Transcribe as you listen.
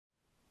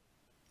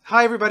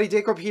Hi everybody,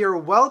 Dacob here.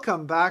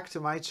 Welcome back to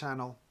my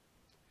channel.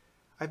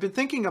 I've been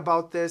thinking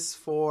about this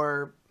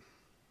for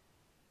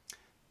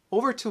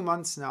over 2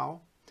 months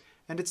now,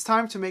 and it's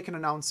time to make an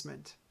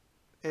announcement.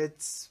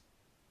 It's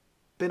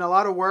been a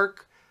lot of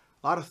work,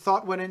 a lot of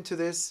thought went into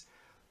this,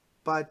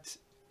 but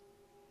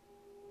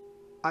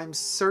I'm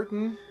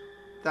certain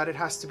that it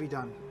has to be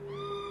done.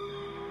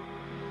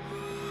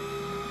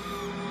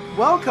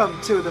 Welcome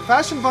to the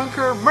Fashion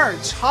Bunker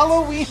merch,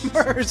 Halloween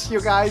merch,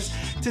 you guys.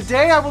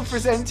 Today I will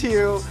present to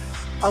you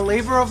a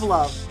labor of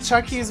love.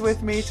 Chucky is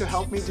with me to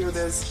help me do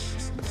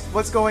this.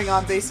 What's going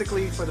on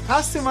basically for the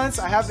past 2 months,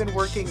 I have been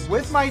working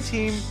with my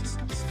team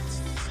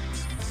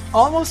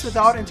almost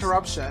without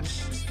interruption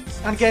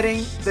on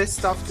getting this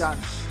stuff done.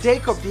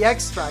 Dacob, the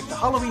extract, the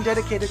Halloween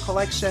dedicated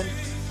collection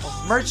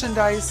of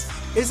merchandise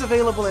is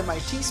available in my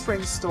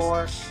Teespring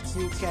store.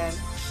 You can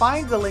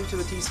find the link to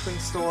the Teespring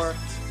store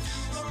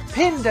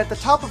pinned at the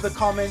top of the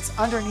comments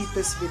underneath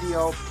this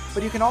video,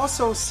 but you can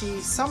also see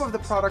some of the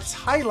products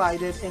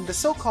highlighted in the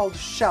so-called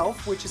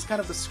shelf, which is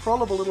kind of the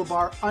scrollable little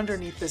bar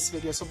underneath this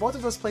video. So both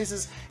of those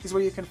places is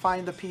where you can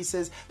find the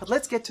pieces, but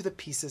let's get to the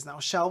pieces now,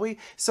 shall we?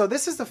 So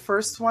this is the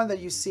first one that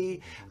you see,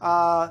 the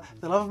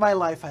love of my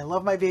life, I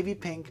love my baby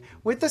pink,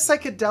 with the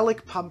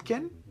psychedelic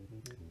pumpkin,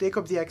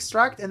 Dacob the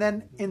extract, and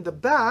then in the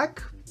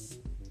back,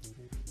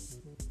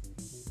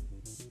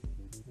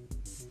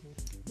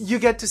 you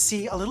get to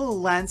see a little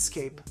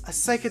landscape, a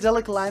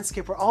psychedelic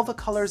landscape where all the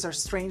colors are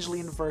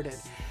strangely inverted.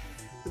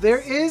 There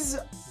is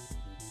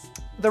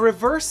the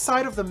reverse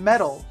side of the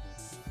medal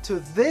to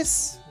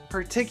this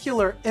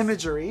particular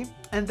imagery,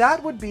 and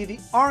that would be the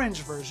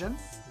orange version.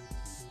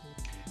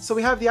 So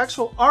we have the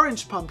actual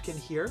orange pumpkin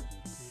here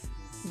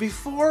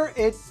before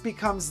it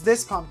becomes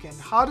this pumpkin.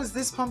 How does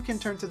this pumpkin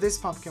turn to this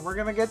pumpkin? We're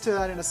gonna get to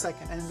that in a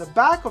second. And in the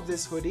back of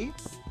this hoodie,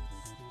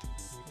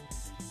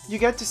 you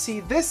get to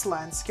see this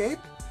landscape.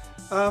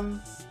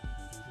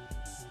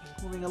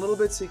 Moving a little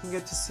bit so you can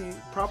get to see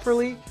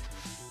properly.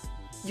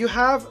 You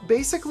have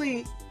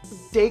basically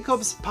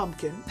Dacob's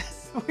pumpkin,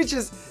 which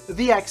is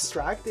the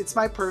extract. It's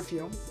my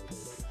perfume.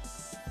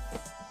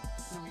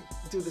 Let me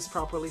do this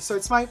properly. So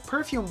it's my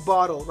perfume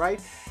bottle,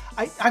 right?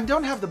 I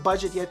don't have the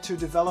budget yet to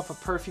develop a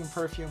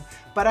perfume,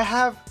 but I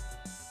have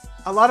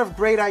a lot of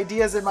great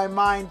ideas in my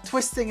mind,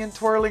 twisting and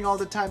twirling all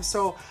the time.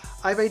 So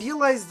I've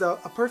idealized a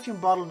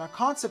perfume bottle and a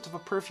concept of a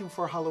perfume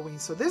for Halloween.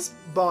 So this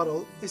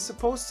bottle is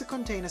supposed to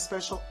contain a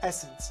special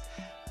essence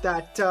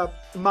that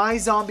my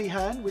zombie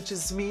hand, which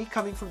is me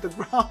coming from the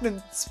ground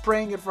and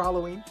spraying it for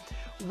Halloween,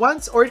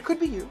 once, or it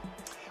could be you,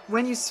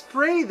 when you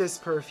spray this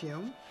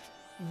perfume,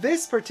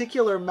 this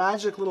particular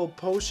magic little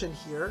potion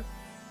here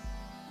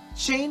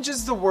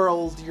changes the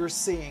world you're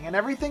seeing, and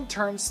everything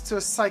turns to a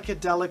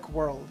psychedelic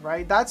world,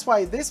 right? That's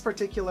why this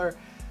particular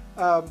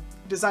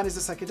design is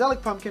the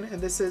psychedelic pumpkin, and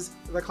this is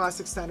the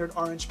classic standard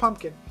orange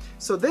pumpkin.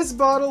 So this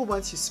bottle,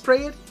 once you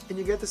spray it and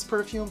you get this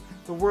perfume,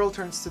 the world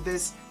turns to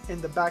this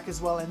in the back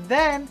as well. And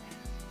then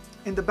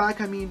in the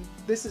back, I mean,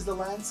 this is the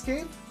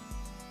landscape.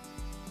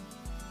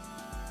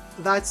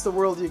 That's the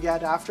world you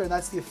get after, and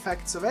that's the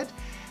effects of it.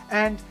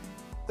 And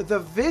the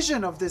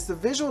vision of this, the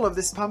visual of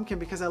this pumpkin,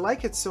 because I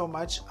like it so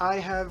much, I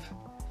have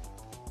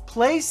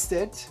placed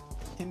it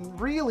in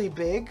really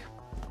big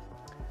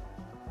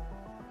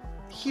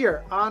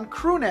here on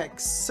crew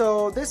necks.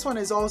 So this one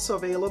is also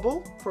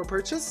available for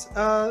purchase.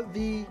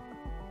 The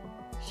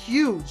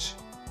huge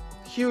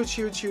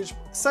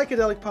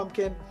psychedelic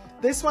pumpkin.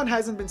 This one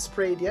hasn't been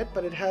sprayed yet,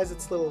 but it has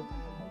its little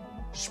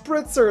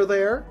spritzer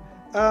there.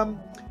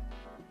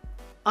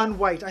 On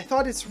white. I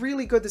thought it's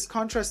really good, this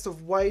contrast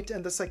of white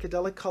and the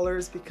psychedelic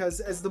colors,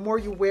 because as the more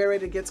you wear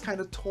it, it gets kind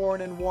of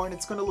torn and worn.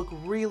 It's going to look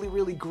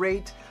really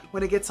great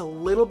when it gets a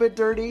little bit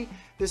dirty.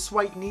 This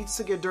white needs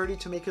to get dirty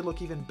to make it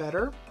look even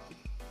better.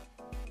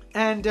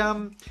 And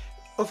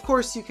of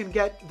course you can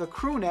get the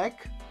crew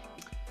neck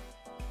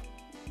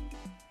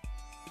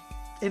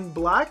in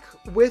black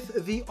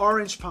with the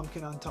orange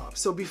pumpkin on top.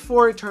 So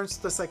before it turns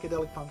to the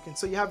psychedelic pumpkin.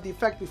 So you have the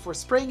effect before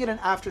spraying it and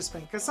after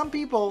spraying, because some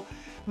people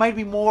might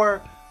be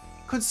more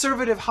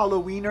conservative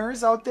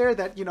Halloweeners out there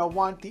that, you know,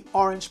 want the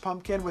orange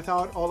pumpkin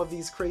without all of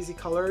these crazy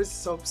colors.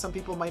 So some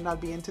people might not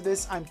be into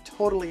this. I'm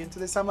totally into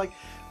this. I'm like,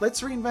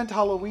 let's reinvent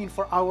Halloween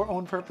for our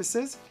own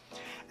purposes.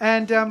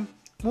 And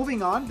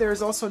moving on,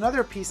 there's also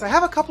another piece. I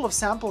have a couple of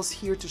samples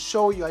here to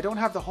show you. I don't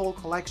have the whole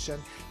collection.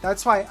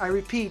 That's why I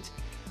repeat,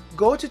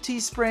 go to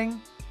Teespring.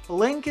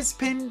 Link is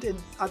pinned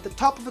at the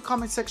top of the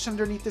comment section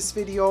underneath this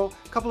video.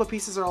 A couple of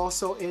pieces are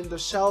also in the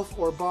shelf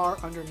or bar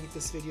underneath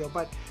this video,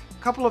 but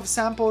a couple of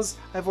samples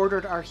I've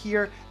ordered are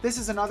here. This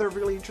is another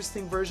really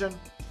interesting version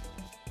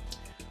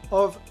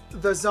of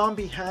the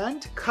zombie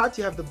hand cut.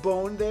 You have the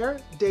bone there,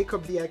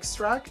 Dacob the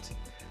extract.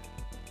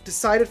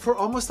 Decided for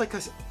almost like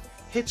a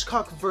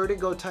Hitchcock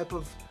Vertigo type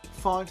of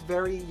font,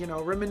 very, you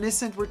know,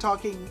 reminiscent. We're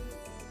talking,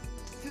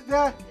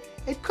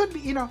 it could be,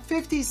 you know,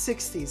 50s,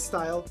 60s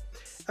style.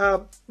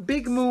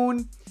 Big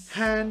moon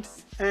hand,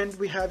 and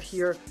we have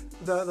here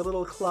the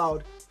little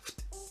cloud.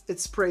 It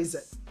sprays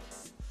it.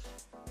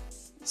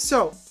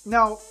 So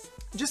now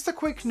just a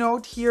quick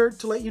note here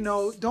to let you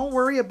know, don't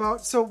worry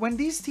about, so when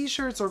these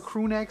t-shirts or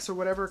crew necks or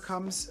whatever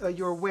comes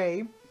your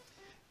way,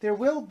 there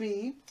will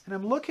be, and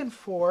I'm looking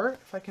for,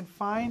 if I can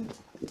find,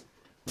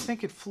 I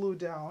think it flew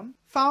down.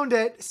 Found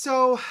it.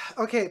 So,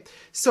 okay,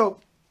 so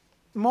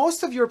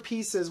most of your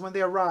pieces, when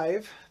they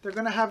arrive, they're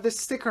going to have this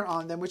sticker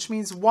on them, which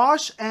means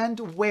wash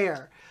and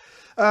wear.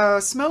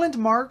 Smell and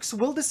marks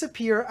will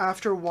disappear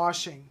after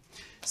washing.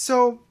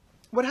 So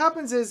what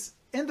happens is,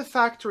 in the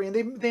factory,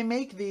 and they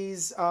make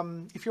these,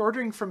 if you're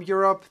ordering from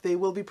Europe, they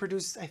will be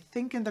produced, I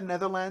think, in the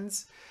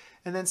Netherlands,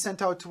 and then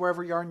sent out to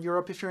wherever you are in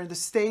Europe. If you're in the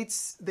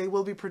States, they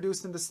will be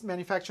produced in the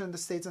manufactured in the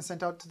States and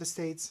sent out to the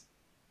States.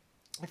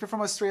 If you're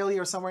from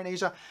Australia or somewhere in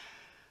Asia,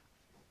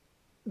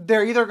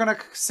 they're either going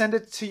to send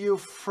it to you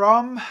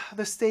from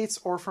the States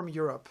or from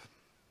Europe.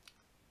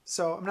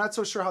 So I'm not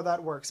so sure how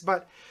that works.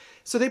 But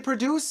so they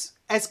produce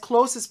as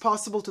close as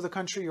possible to the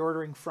country you're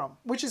ordering from,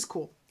 which is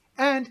cool.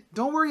 And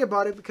don't worry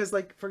about it because,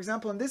 like, for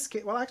example, in this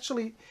case, well,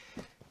 actually,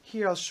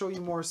 here I'll show you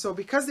more. So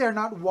because they are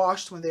not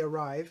washed when they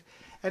arrive,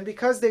 and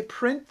because they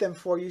print them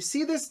for you,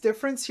 see this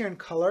difference here in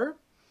color?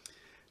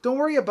 Don't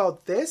worry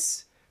about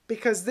this,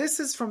 because this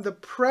is from the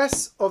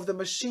press of the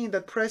machine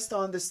that pressed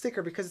on the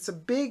sticker, because it's a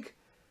big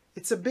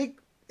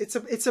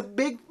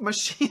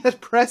machine that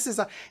presses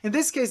on. In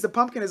this case, the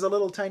pumpkin is a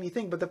little tiny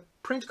thing, but the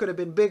print could have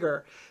been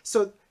bigger.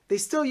 So they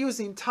still use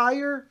the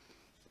entire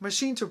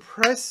machine to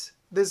press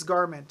this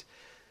garment.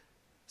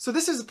 So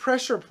this is a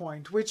pressure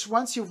point, which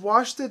once you've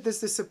washed it,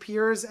 this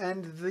disappears,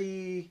 and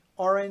the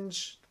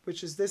orange,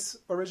 which is this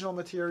original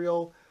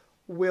material,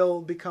 will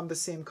become the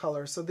same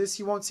color. So this,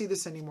 you won't see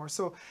this anymore.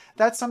 So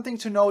that's something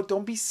to note.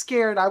 Don't be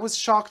scared. I was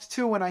shocked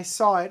too when I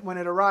saw it, when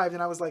it arrived,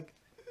 and I was like,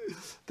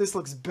 this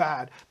looks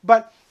bad.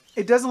 But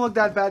it doesn't look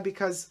that bad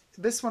because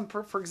this one,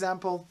 for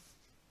example,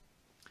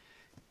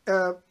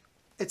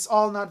 it's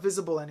all not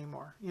visible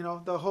anymore. You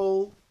know, the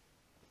whole,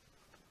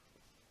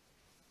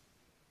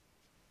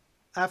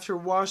 after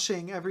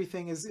washing,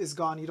 everything is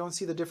gone. You don't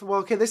see the difference. Well,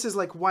 okay, this is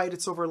like white.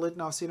 It's overlit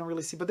now, so you don't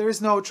really see. But there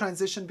is no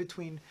transition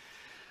between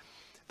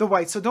the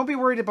white. So don't be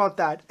worried about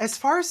that. As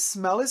far as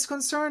smell is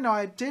concerned, now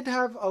I did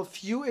have a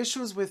few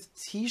issues with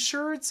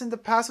t-shirts in the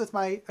past with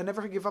my I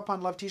Never Give Up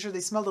on Love t-shirt.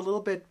 They smelled a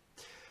little bit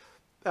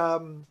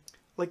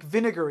like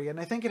vinegary. And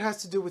I think it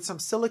has to do with some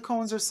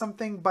silicones or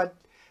something. But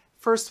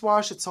first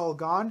wash, it's all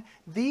gone.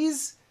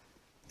 These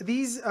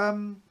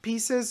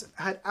pieces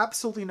had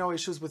absolutely no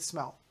issues with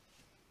smell.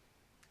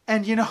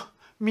 And you know,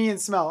 me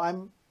and smell,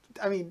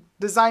 I mean,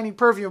 designing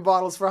perfume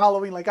bottles for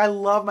Halloween, like I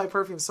love my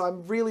perfume. So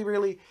I'm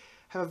really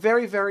have a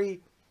very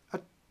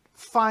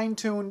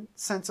fine-tuned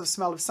sense of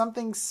smell. If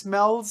something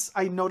smells,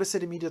 I notice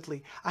it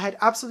immediately. I had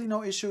absolutely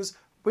no issues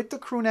with the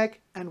crew neck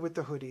and with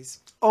the hoodies.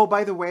 Oh,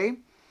 by the way,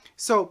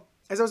 so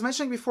as I was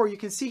mentioning before, you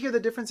can see here the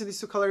difference in these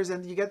two colors,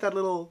 and you get that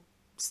little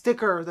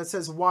sticker that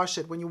says wash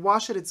it. When you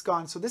wash it, it's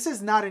gone. So this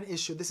is not an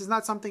issue. This is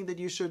not something that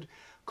you should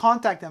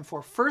contact them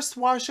for. First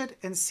wash it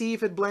and see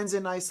if it blends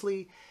in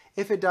nicely.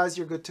 If it does,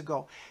 you're good to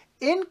go.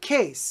 In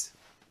case,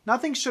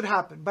 nothing should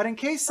happen, but in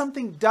case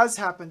something does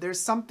happen, there's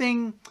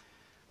something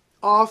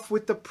off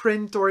with the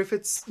print, or if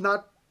it's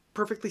not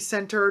perfectly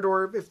centered,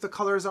 or if the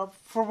colors are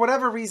for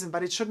whatever reason,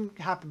 but it shouldn't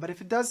happen. But if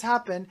it does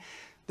happen,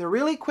 they're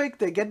really quick.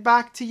 They get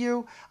back to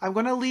you. I'm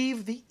going to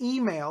leave the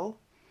email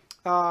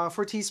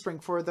for Teespring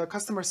for the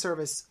customer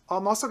service.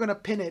 I'm also going to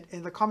pin it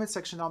in the comment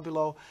section down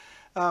below,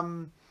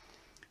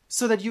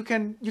 so that you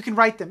can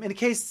write them in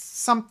case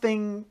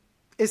something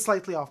is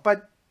slightly off.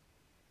 But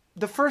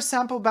the first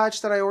sample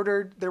batch that I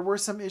ordered, there were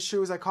some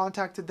issues. I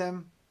contacted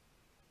them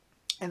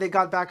and they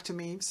got back to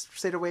me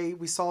straight away.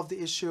 We solved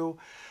the issue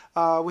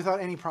without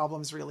any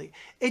problems, really.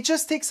 It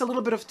just takes a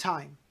little bit of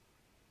time.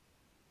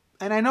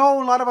 And I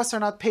know a lot of us are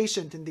not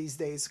patient in these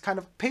days. Kind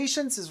of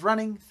patience is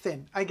running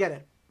thin. I get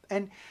it.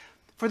 And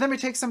for them, it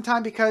takes some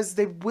time because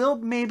they will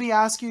maybe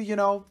ask you, you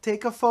know,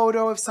 take a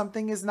photo if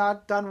something is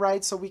not done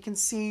right so we can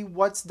see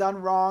what's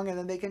done wrong, and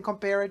then they can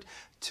compare it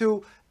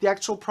to the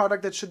actual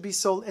product that should be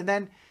sold. And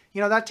then,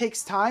 you know, that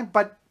takes time,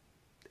 but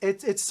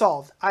it's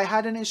solved. I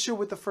had an issue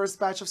with the first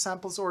batch of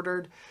samples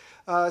ordered.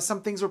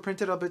 Some things were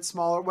printed a bit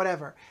smaller,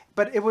 whatever.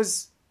 But it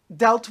was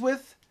dealt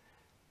with,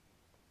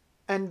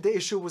 and the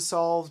issue was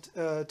solved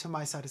to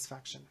my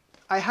satisfaction.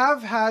 I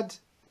have had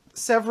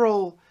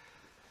several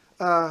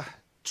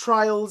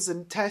trials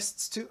and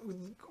tests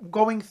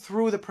going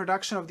through the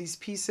production of these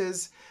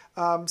pieces,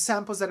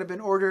 samples that have been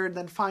ordered,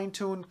 then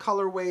fine-tuned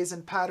colorways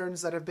and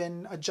patterns that have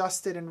been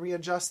adjusted and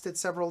readjusted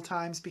several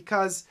times,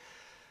 because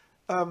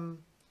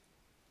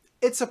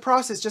it's a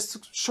process. Just to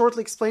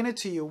shortly explain it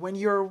to you, when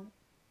you're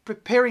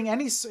preparing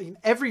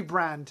every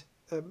brand,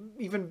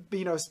 even,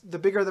 you know, the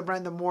bigger the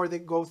brand, the more they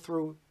go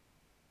through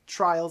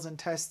trials and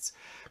tests.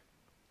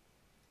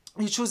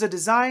 You choose a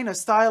design, a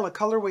style, a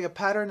colorway, a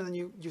pattern, and then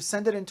you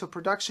send it into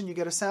production. You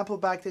get a sample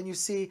back. Then you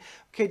see,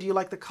 okay, do you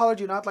like the color?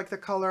 Do you not like the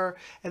color?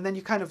 And then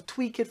you kind of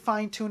tweak it,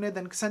 fine tune it,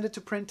 then send it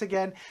to print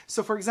again.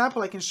 So for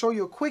example, I can show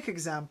you a quick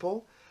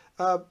example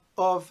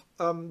of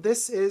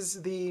this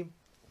is the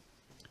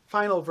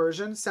final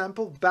version,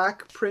 sample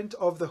back print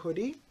of the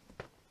hoodie.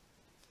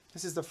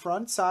 This is the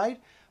front side.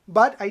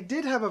 But I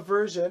did have a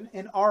version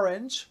in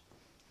orange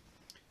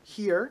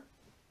here.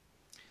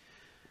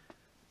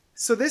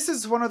 So this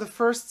is one of the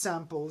first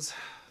samples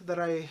that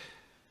I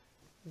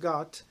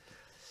got.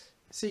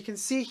 So you can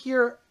see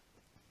here,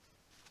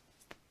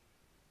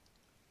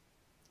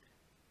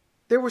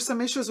 there were some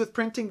issues with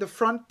printing the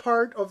front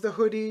part of the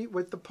hoodie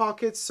with the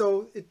pockets,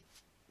 so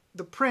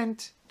the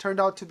print turned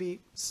out to be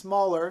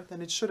smaller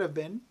than it should have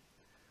been.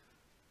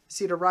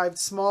 See, it arrived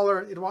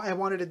smaller. I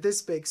wanted it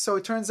this big. So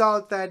it turns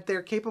out that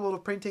they're capable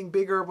of printing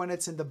bigger when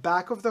it's in the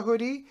back of the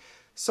hoodie.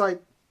 So I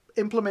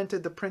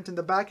implemented the print in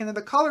the back, and then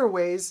the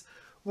colorways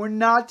were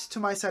not to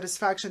my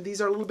satisfaction. These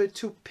are a little bit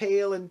too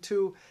pale and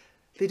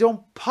they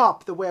don't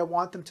pop the way I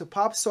want them to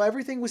pop. So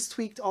everything was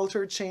tweaked,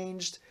 altered,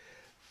 changed,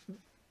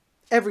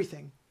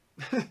 everything.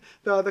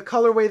 the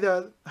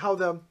colorway, how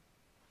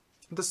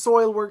the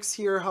soil works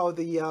here, how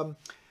the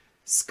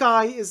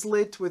sky is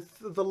lit with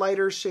the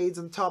lighter shades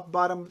on top,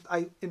 bottom.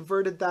 I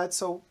inverted that,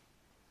 so,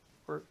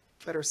 or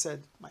better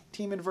said, my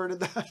team inverted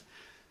that.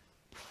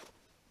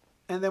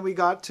 And then we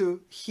got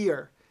to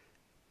here.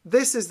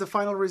 This is the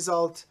final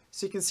result.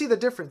 So you can see the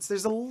difference.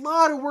 There's a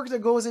lot of work that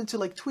goes into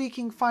like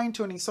tweaking, fine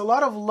tuning. So a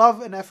lot of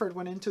love and effort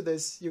went into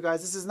this, you guys.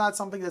 This is not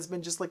something that's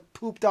been just like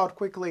pooped out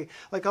quickly.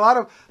 Like a lot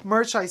of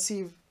merch I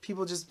see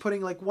people just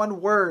putting like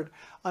one word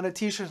on a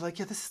t-shirt like,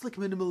 yeah, this is like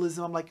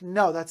minimalism. I'm like,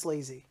 no, that's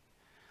lazy.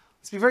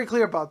 Let's be very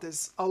clear about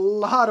this. A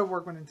lot of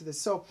work went into this.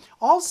 So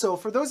also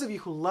for those of you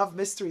who love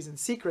mysteries and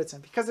secrets,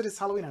 and because it is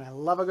Halloween and I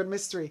love a good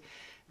mystery,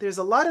 there's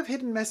a lot of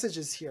hidden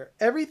messages here.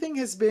 Everything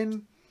has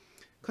been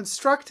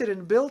constructed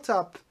and built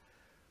up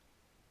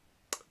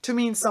to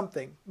mean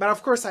something. But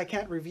of course, I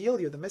can't reveal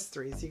you the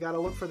mysteries. You got to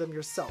look for them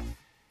yourself.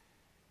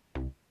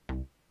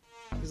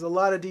 There's a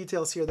lot of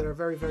details here that are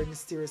very, very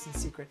mysterious and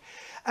secret.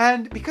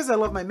 And because I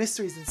love my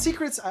mysteries and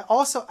secrets, I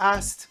also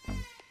asked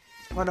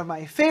one of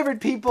my favorite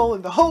people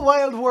in the whole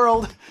wide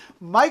world,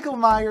 Michael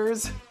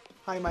Myers.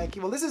 Hi,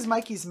 Mikey. Well, this is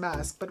Mikey's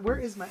mask, but where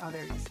is my... Oh,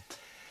 there he is.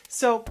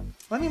 So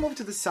let me move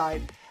to the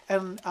side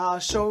and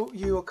show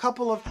you a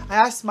couple of... I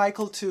asked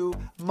Michael to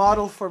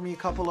model for me a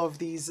couple of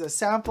these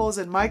samples,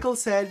 and Michael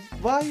said,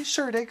 well,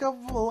 sure,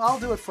 Dacob, well, I'll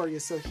do it for you.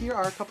 So here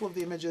are a couple of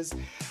the images.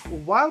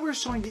 While we're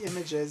showing the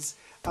images,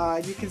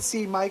 you can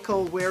see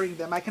Michael wearing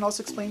them. I can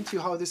also explain to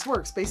you how this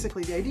works.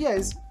 Basically, the idea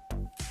is,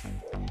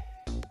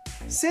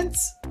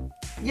 since,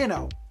 you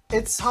know,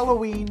 it's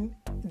Halloween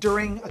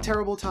during a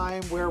terrible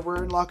time where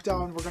we're in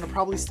lockdown, we're going to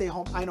probably stay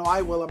home. I know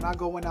I will. I'm not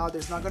going out.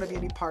 There's not going to be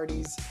any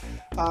parties.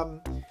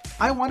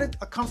 I wanted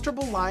a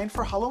comfortable line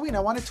for Halloween. I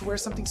wanted to wear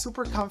something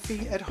super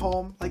comfy at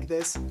home like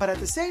this, but at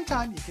the same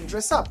time, you can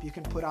dress up. You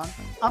can put on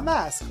a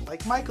mask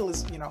like Michael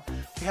is, you know,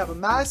 we have a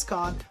mask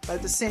on, but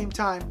at the same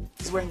time,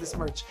 he's wearing this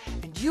merch.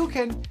 And you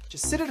can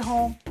just sit at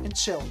home and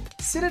chill.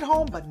 Sit at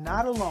home, but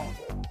not alone,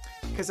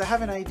 because I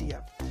have an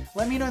idea.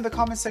 Let me know in the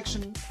comment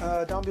section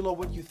down below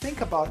what you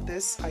think about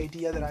this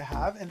idea that I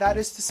have, and that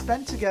is to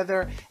spend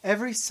together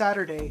every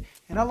Saturday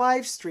in a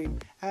live stream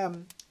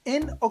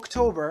in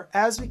October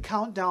as we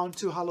count down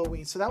to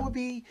Halloween. So that would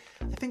be,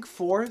 I think,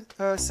 4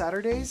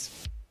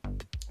 Saturdays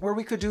where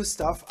we could do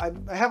stuff.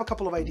 I have a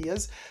couple of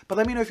ideas, but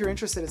let me know if you're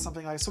interested in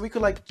something like this. So we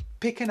could like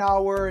pick an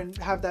hour and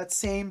have that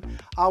same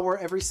hour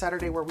every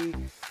Saturday where we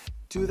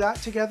do that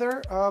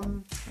together,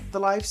 the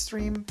live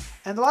stream,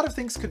 and a lot of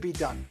things could be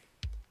done.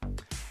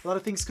 A lot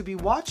of things could be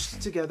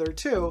watched together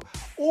too.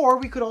 Or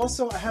we could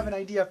also, I have an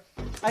idea,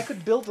 I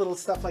could build little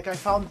stuff. Like I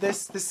found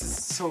this is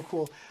so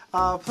cool.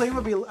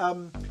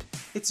 Playmobil,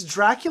 it's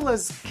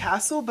Dracula's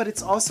castle, but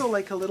it's also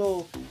like a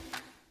little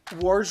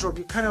wardrobe.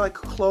 You kind of like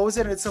close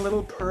it and it's a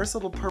little purse, a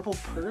little purple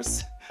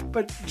purse.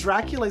 But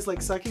Dracula is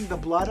like sucking the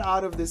blood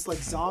out of this like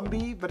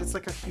zombie, but it's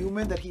like a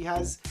human that he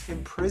has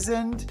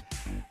imprisoned.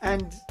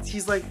 And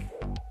he's like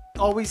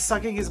always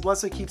sucking his blood,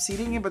 so he keeps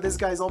eating him, but this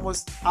guy's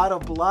almost out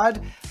of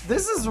blood.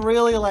 This is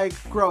really like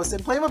gross.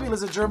 And Playmobil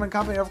is a German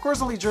company. Of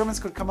course, only Germans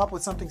could come up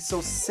with something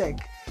so sick.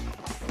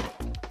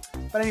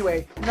 But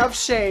anyway, enough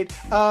shade.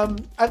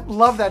 I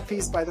love that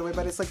piece, by the way,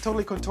 but it's like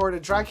totally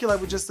contorted. Dracula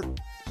would just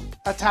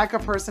attack a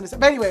person.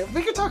 But anyway,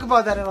 we could talk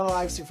about that in a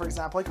live stream, for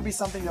example. It could be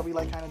something that we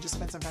like kind of just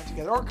spend some time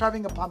together, or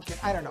carving a pumpkin.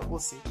 I don't know. We'll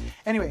see.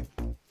 Anyway,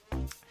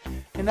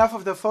 enough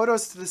of the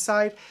photos to the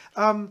side.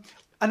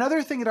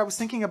 Another thing that I was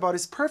thinking about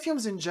is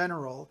perfumes in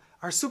general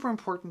are super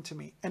important to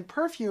me. And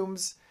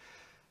perfumes,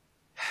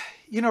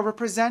 you know,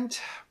 represent,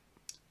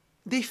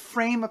 they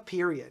frame a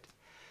period.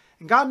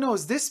 And God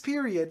knows this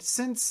period,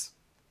 since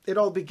it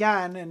all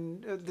began,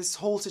 and this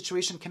whole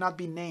situation cannot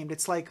be named.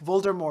 It's like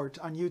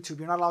Voldemort on YouTube.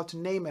 You're not allowed to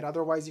name it,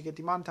 otherwise you get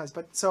demonetized.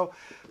 But so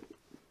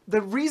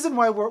the reason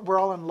why we're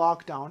all in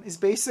lockdown is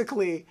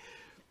basically,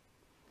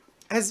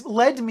 has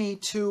led me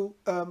to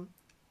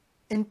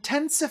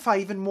intensify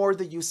even more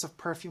the use of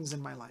perfumes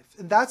in my life.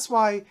 And that's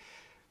why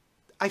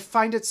I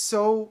find it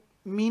so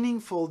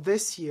meaningful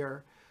this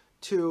year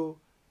to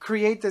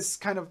create this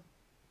kind of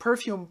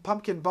perfume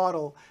pumpkin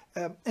bottle.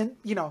 And,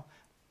 you know,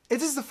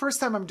 it is the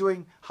first time I'm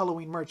doing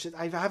Halloween merch.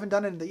 I haven't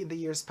done it in the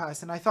years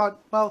past. And I thought,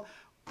 well,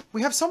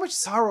 we have so much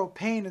sorrow,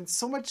 pain, and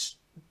so much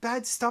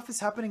bad stuff is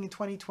happening in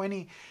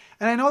 2020.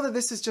 And I know that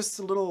this is just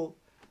a little,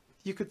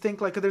 you could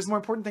think like there's more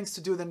important things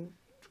to do than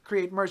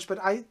create merch, but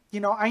I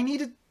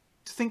needed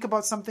to think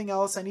about something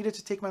else. I needed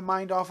to take my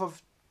mind off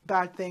of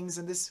bad things,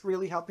 and this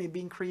really helped me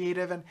being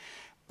creative, and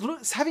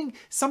having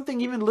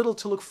something even little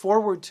to look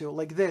forward to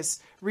like this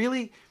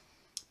really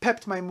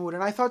pepped my mood.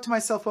 And I thought to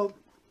myself, well,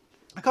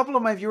 a couple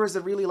of my viewers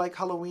that really like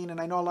Halloween,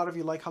 and I know a lot of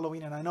you like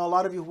Halloween, and I know a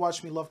lot of you who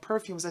watch me love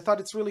perfumes, I thought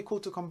it's really cool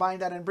to combine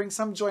that and bring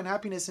some joy and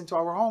happiness into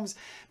our homes,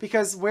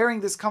 because wearing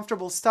this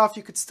comfortable stuff,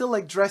 you could still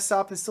like dress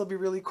up and still be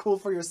really cool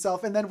for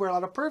yourself, and then wear a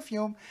lot of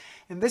perfume.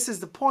 And this is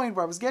the point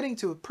where I was getting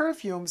to.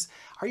 Perfumes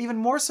are even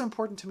more so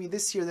important to me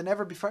this year than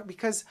ever before,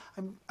 because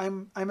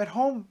I'm at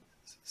home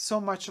so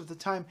much of the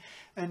time,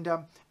 and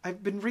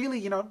I've been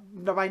really,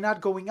 by not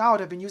going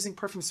out, I've been using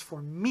perfumes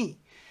for me,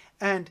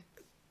 and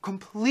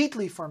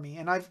completely for me.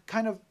 And I've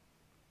kind of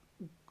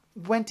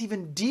went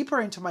even deeper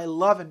into my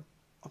love and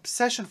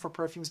obsession for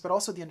perfumes, but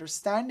also the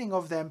understanding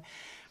of them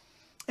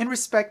in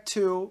respect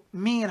to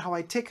me and how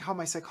I tick, how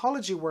my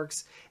psychology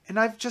works. And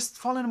I've just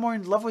fallen more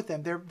in love with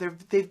them.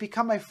 They've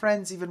become my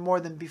friends even more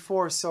than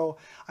before. So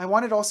I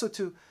wanted also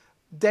to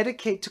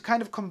dedicate, to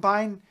kind of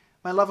combine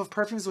my love of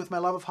perfumes with my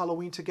love of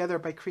Halloween together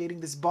by creating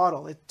this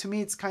bottle. To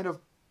me, it's kind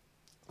of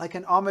like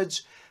an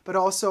homage, but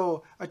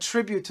also a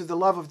tribute to the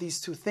love of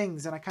these two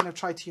things. And I kind of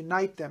try to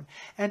unite them.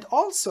 And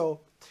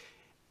also,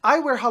 I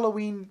wear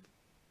Halloween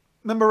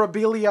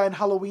memorabilia and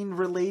Halloween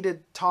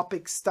related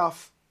topic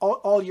stuff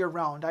all year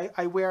round.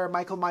 I wear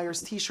Michael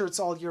Myers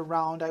t-shirts all year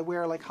round. I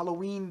wear like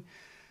Halloween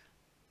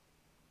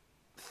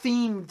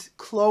themed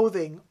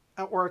clothing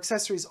or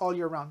accessories all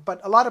year round. But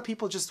a lot of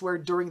people just wear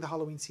during the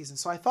Halloween season.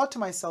 So I thought to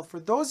myself, for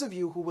those of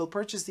you who will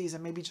purchase these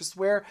and maybe just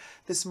wear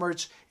this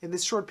merch in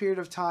this short period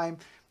of time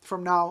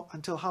from now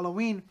until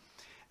Halloween,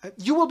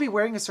 you will be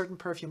wearing a certain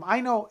perfume. I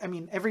know, I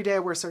mean, every day I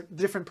wear certain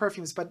different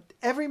perfumes, but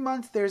every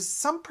month there's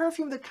some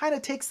perfume that kind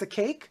of takes the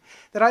cake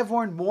that I've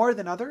worn more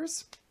than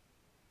others.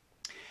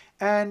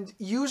 And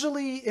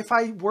usually if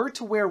I were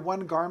to wear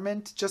one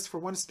garment just for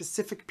one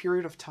specific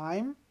period of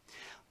time,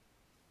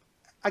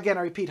 again,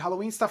 I repeat,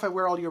 Halloween stuff I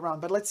wear all year round.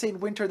 But let's say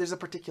in winter, there's a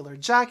particular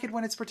jacket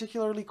when it's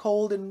particularly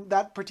cold. And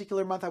that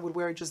particular month, I would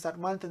wear it just that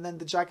month. And then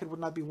the jacket would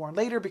not be worn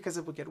later because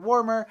it would get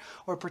warmer.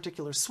 Or a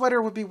particular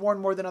sweater would be worn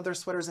more than other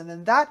sweaters. And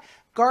then that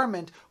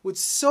garment would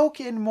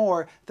soak in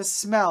more the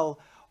smell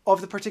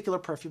of the particular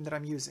perfume that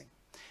I'm using.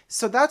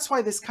 So that's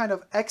why this kind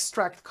of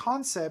extract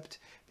concept,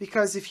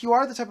 because if you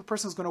are the type of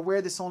person who's going to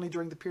wear this only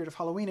during the period of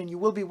Halloween, and you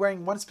will be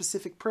wearing one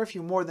specific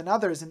perfume more than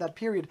others in that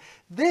period,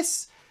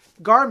 this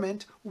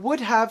garment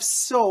would have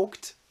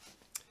soaked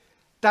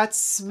that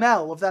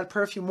smell of that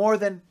perfume more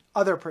than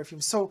other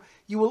perfumes. So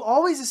you will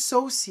always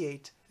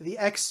associate the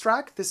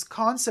extract, this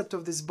concept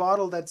of this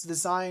bottle that's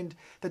designed,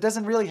 that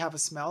doesn't really have a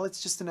smell,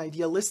 it's just an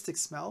idealistic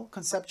smell,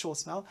 conceptual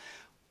smell.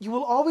 You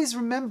will always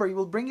remember, you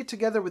will bring it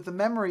together with the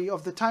memory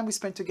of the time we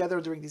spent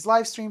together during these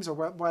live streams or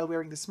while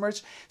wearing this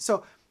merch.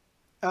 So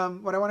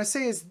what I want to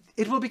say is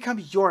it will become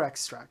your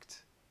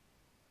extract.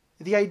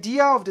 The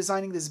idea of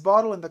designing this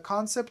bottle and the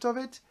concept of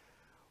it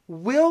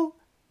will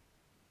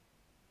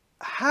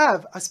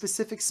have a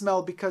specific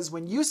smell, because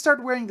when you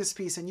start wearing this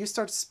piece and you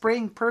start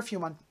spraying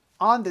perfume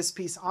on this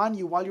piece, on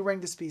you while you're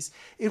wearing this piece,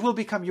 it will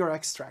become your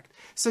extract.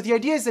 So the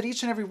idea is that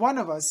each and every one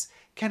of us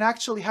can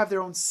actually have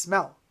their own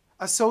smell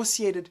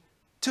associated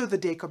to the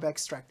Dacob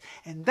extract.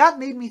 And that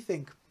made me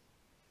think,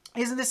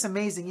 isn't this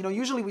amazing? You know,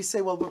 usually we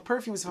say, well, if a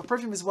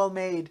perfume is well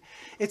made,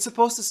 it's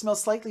supposed to smell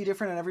slightly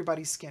different on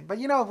everybody's skin. But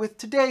you know, with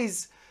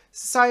today's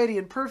society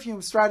and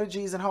perfume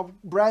strategies and how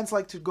brands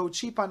like to go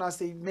cheap on us,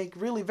 they make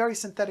really very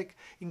synthetic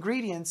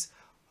ingredients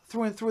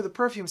through and through the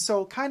perfume.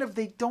 So kind of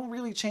they don't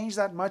really change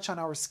that much on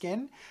our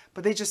skin,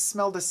 but they just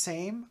smell the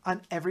same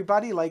on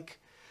everybody. Like,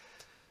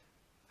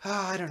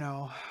 I don't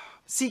know,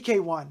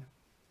 CK1.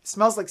 It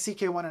smells like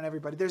CK1 on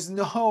everybody. There's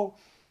no,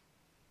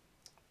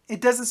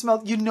 it doesn't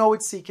smell, you know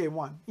it's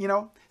CK1, you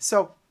know?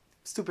 So,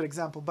 stupid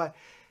example, but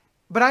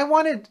I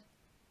wanted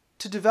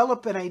to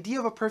develop an idea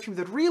of a perfume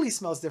that really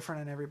smells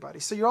different on everybody.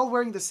 So you're all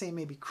wearing the same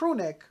maybe crew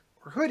neck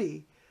or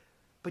hoodie,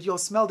 but you'll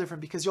smell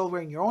different because you're all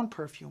wearing your own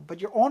perfume. But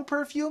your own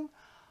perfume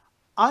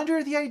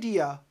under the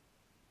idea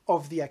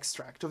of the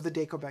extract, of the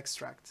Dacob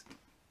extract.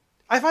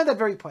 I find that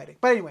very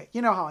poetic. But anyway,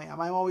 you know how I am.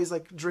 I'm always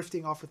like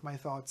drifting off with my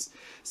thoughts.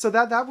 So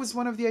that was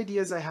one of the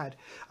ideas I had.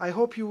 I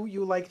hope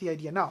you like the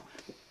idea. Now,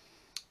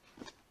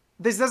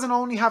 this doesn't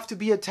only have to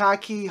be a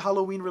tacky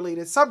Halloween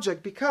related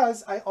subject,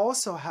 because I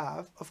also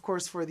have, of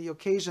course, for the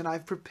occasion,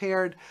 I've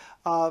prepared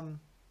to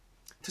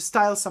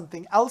style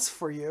something else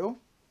for you.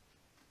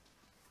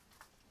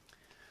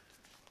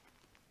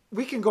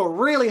 We can go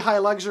really high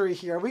luxury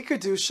here. We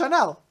could do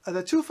Chanel,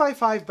 the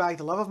 255 bag,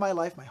 the love of my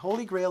life, my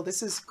holy grail.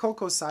 This is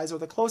Coco's size, or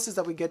the closest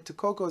that we get to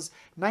Coco's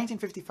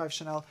 1955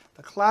 Chanel,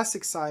 the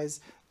classic size,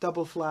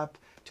 double flap,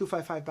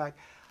 255 bag.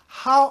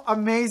 How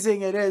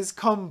amazing it is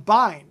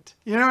combined.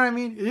 You know what I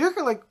mean? You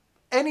could like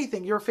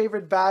anything, your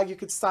favorite bag, you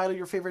could style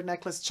your favorite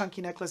necklace,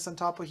 chunky necklace on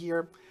top of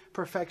here,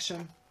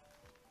 perfection.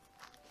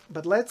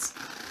 But let's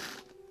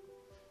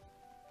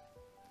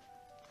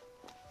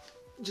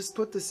just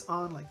put this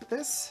on like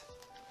this.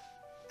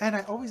 And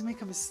I always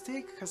make a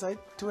mistake because I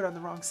do it on the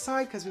wrong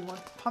side because we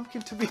want the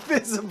pumpkin to be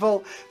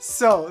visible.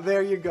 So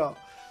there you go.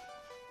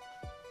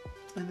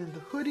 And then the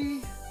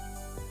hoodie.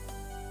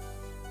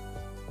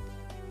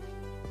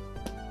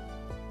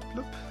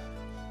 Bloop.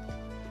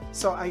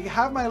 So I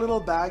have my little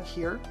bag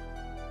here.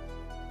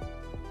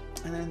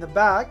 And then in the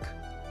back,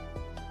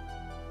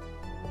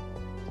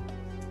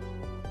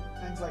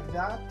 hangs like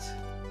that.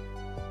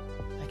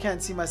 I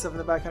can't see myself in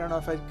the back. I don't know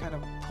if I kind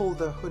of pulled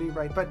the hoodie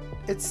right, but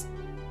it's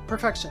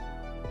perfection.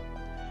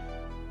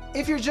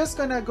 If you're just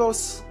gonna go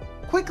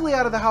quickly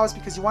out of the house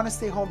because you want to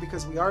stay home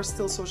because we are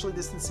still socially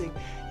distancing,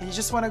 and you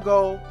just want to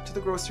go to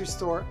the grocery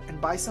store and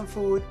buy some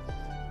food,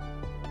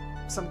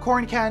 some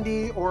corn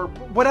candy, or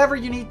whatever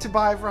you need to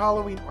buy for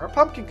Halloween, or a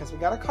pumpkin because we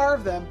gotta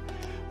carve them.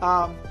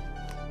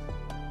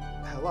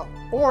 Hello.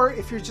 Or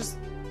if you're just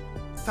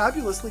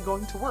fabulously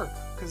going to work,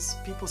 because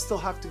people still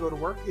have to go to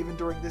work even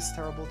during this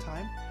terrible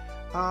time.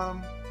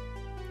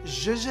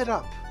 Zhuzh it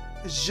up.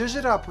 Zhuzh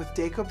it up with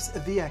Dacob's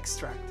The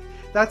Extract.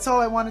 That's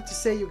all I wanted to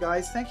say, you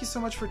guys. Thank you so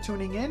much for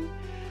tuning in.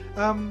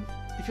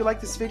 If you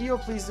like this video,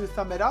 please do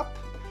thumb it up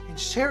and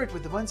share it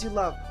with the ones you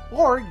love.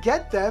 Or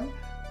get them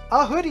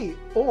a hoodie,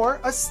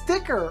 or a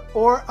sticker,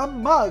 or a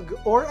mug,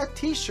 or a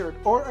t-shirt,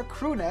 or a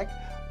crew neck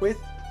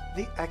with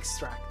The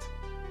Extract.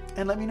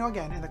 And let me know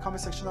again in the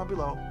comment section down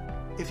below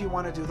if you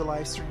want to do the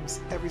live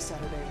streams every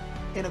Saturday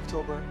in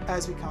October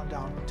as we count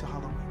down to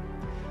Halloween.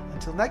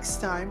 Until next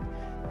time,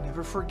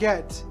 never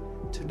forget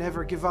to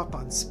never give up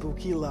on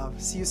spooky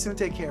love. See you soon.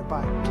 Take care.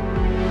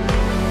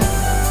 Bye.